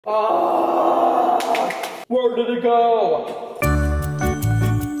Where did it go?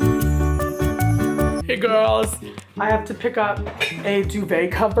 Hey girls, I have to pick up a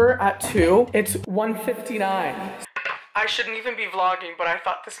duvet cover at 2. It's 1:59. I shouldn't even be vlogging, but I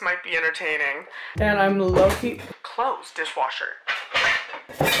thought this might be entertaining. And I'm low-key closed dishwasher.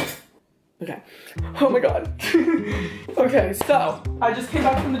 Okay. Oh my god. Okay, so I just came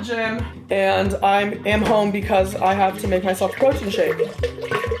back from the gym and I am home because I have to make myself a protein shake.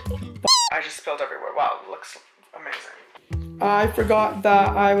 I just spilled everywhere. Wow, it looks amazing. I forgot that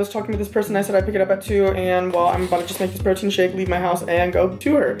I was talking to this person. I said I'd pick it up at 2 and well, I'm about to just make this protein shake, leave my house and go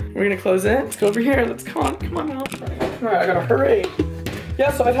to her. We're gonna close it. Let's go over here. Let's come on now. All right, I gotta hurry.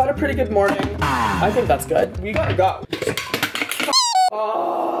 Yeah, so I've had a pretty good morning. I think that's good. We gotta go.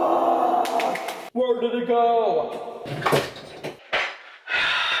 Where did it go?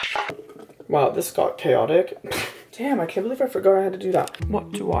 Wow, this got chaotic. Damn, I can't believe I forgot I had to do that.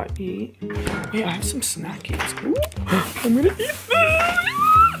 What do I eat? Wait, I have some snackies. Ooh, I'm gonna eat this.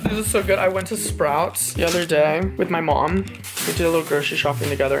 This is so good. I went to Sprouts the other day with my mom. We did a little grocery shopping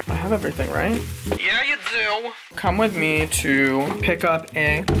together. I have everything, right? Yeah, you do. Come with me to pick up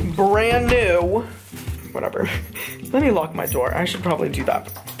a brand new, whatever. Let me lock my door. I should probably do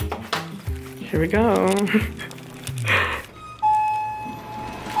that. Here we go.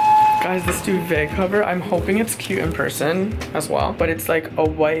 Guys, this duvet cover, I'm hoping it's cute in person as well, but it's like a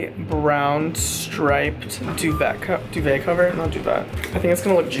white, brown, striped duvet cover, not duvet. I think it's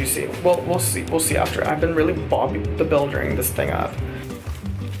gonna look juicy. Well, we'll see after. I've been really building this thing up.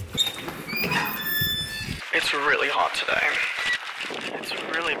 It's really hot today. It's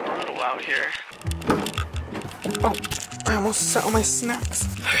really brutal out here. Oh, I almost set all my snacks.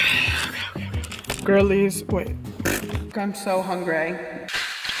 Okay. Girlies, wait. I'm so hungry.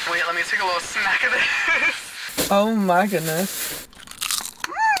 Wait, let me take a little snack of this. Oh my goodness.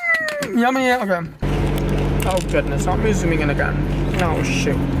 Yummy, okay. Oh goodness, not me zooming in again. Oh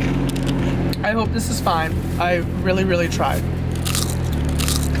shoot. I hope this is fine. I really tried.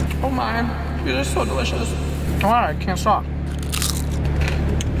 Oh my, these are so delicious. Oh, I can't stop.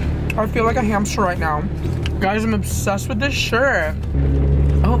 I feel like a hamster right now. Guys, I'm obsessed with this shirt.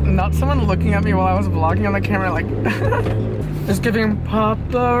 Oh, not someone looking at me while I was vlogging on the camera like just giving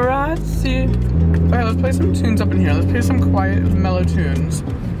paparazzi. Okay, let's play some tunes up in here. Let's play some quiet, mellow tunes.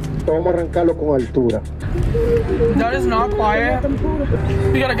 That is not quiet.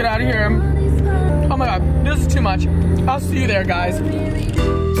 We gotta get out of here. Oh my god, this is too much. I'll see you there, guys.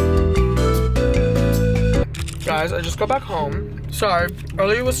 Guys, I just got back home. Sorry,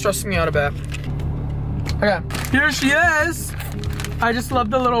 earlier was stressing me out a bit. Okay, here she is. I just love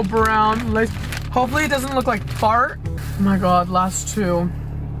the little brown lace. Hopefully it doesn't look like fart. Oh my god, last 2.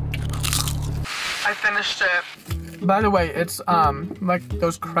 I finished it. By the way, it's like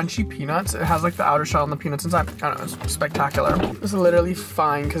those crunchy peanuts. It has like the outer shell and the peanuts inside. I don't know, it's spectacular. It's literally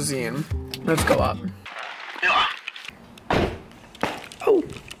fine cuisine. Let's go up. Yeah. Oh.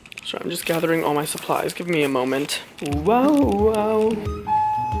 So I'm just gathering all my supplies. Give me a moment. Whoa.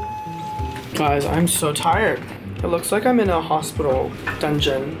 Guys, I'm so tired. It looks like I'm in a hospital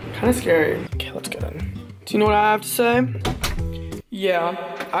dungeon. Kind of scary. Okay, let's get in. Do you know what I have to say? Yeah,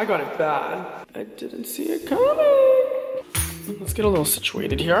 I got it bad. I didn't see it coming. Let's get a little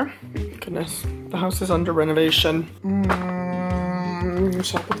situated here. Goodness, the house is under renovation.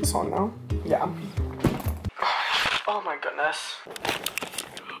 Should I put this on now? Yeah. Oh my goodness.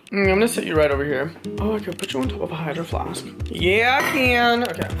 I'm gonna sit you right over here. Oh, I could put you on top of a hydro flask. Yeah, I can.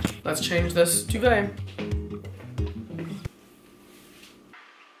 Okay, let's change this duvet.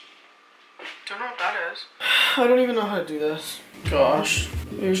 Don't know what that is. I don't even know how to do this. Gosh,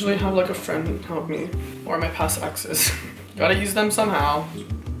 I usually have like a friend help me, or my past exes. Gotta use them somehow.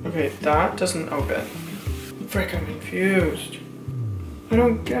 Okay, that doesn't open. Frick, I'm confused. I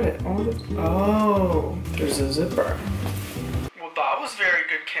don't get it. Oh, there's a zipper. Well, that was very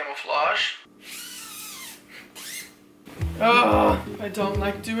good camouflage. Ah, I don't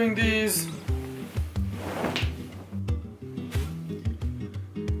like doing these.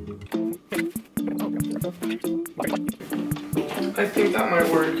 I think that might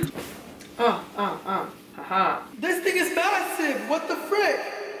work. Haha. This thing is massive! What the frick?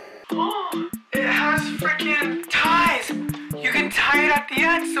 Oh, it has freaking ties! You can tie it at the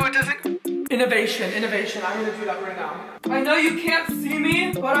end so it doesn't... Innovation. I'm gonna do that right now. I know you can't see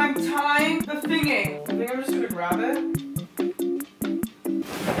me, but I'm tying the thingy. I think I'm just gonna grab it.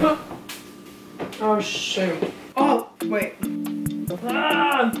 Oh, shoot. Oh, wait.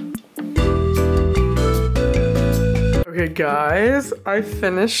 Ah! Okay guys, I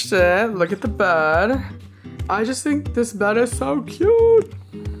finished it. Look at the bed. I just think this bed is so cute.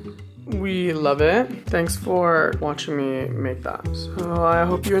 love it. Thanks for watching me make that. So I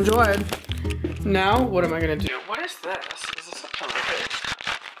hope you enjoyed. Now, what am I gonna do? What is this? Is this a pillowcase?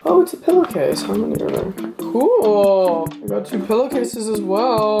 Oh, it's a pillowcase. How many are there? Cool. I got 2 pillowcases as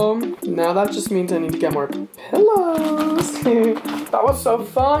well. Now that just means I need to get more pillows. That was so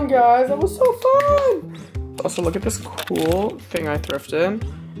fun, guys. That was so fun. Also, look at this cool thing I thrifted.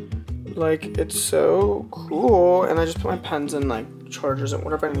 Like, it's so cool. And I just put my pens and like chargers and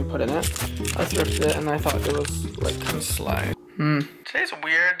whatever I need to put in it. I thrifted it and I thought it was like kind of sly. Today's a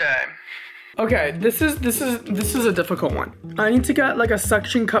weird day. Okay, this is a difficult one. I need to get like a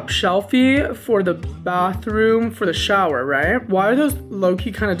suction cup shelfie for the bathroom for the shower, right? Why are those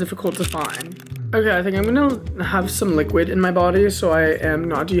low-key kind of difficult to find? Okay, I think I'm gonna have some liquid in my body so I am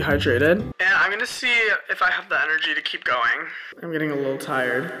not dehydrated. And I'm gonna see if I have the energy to keep going. I'm getting a little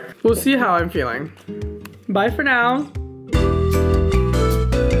tired. We'll see how I'm feeling. Bye for now.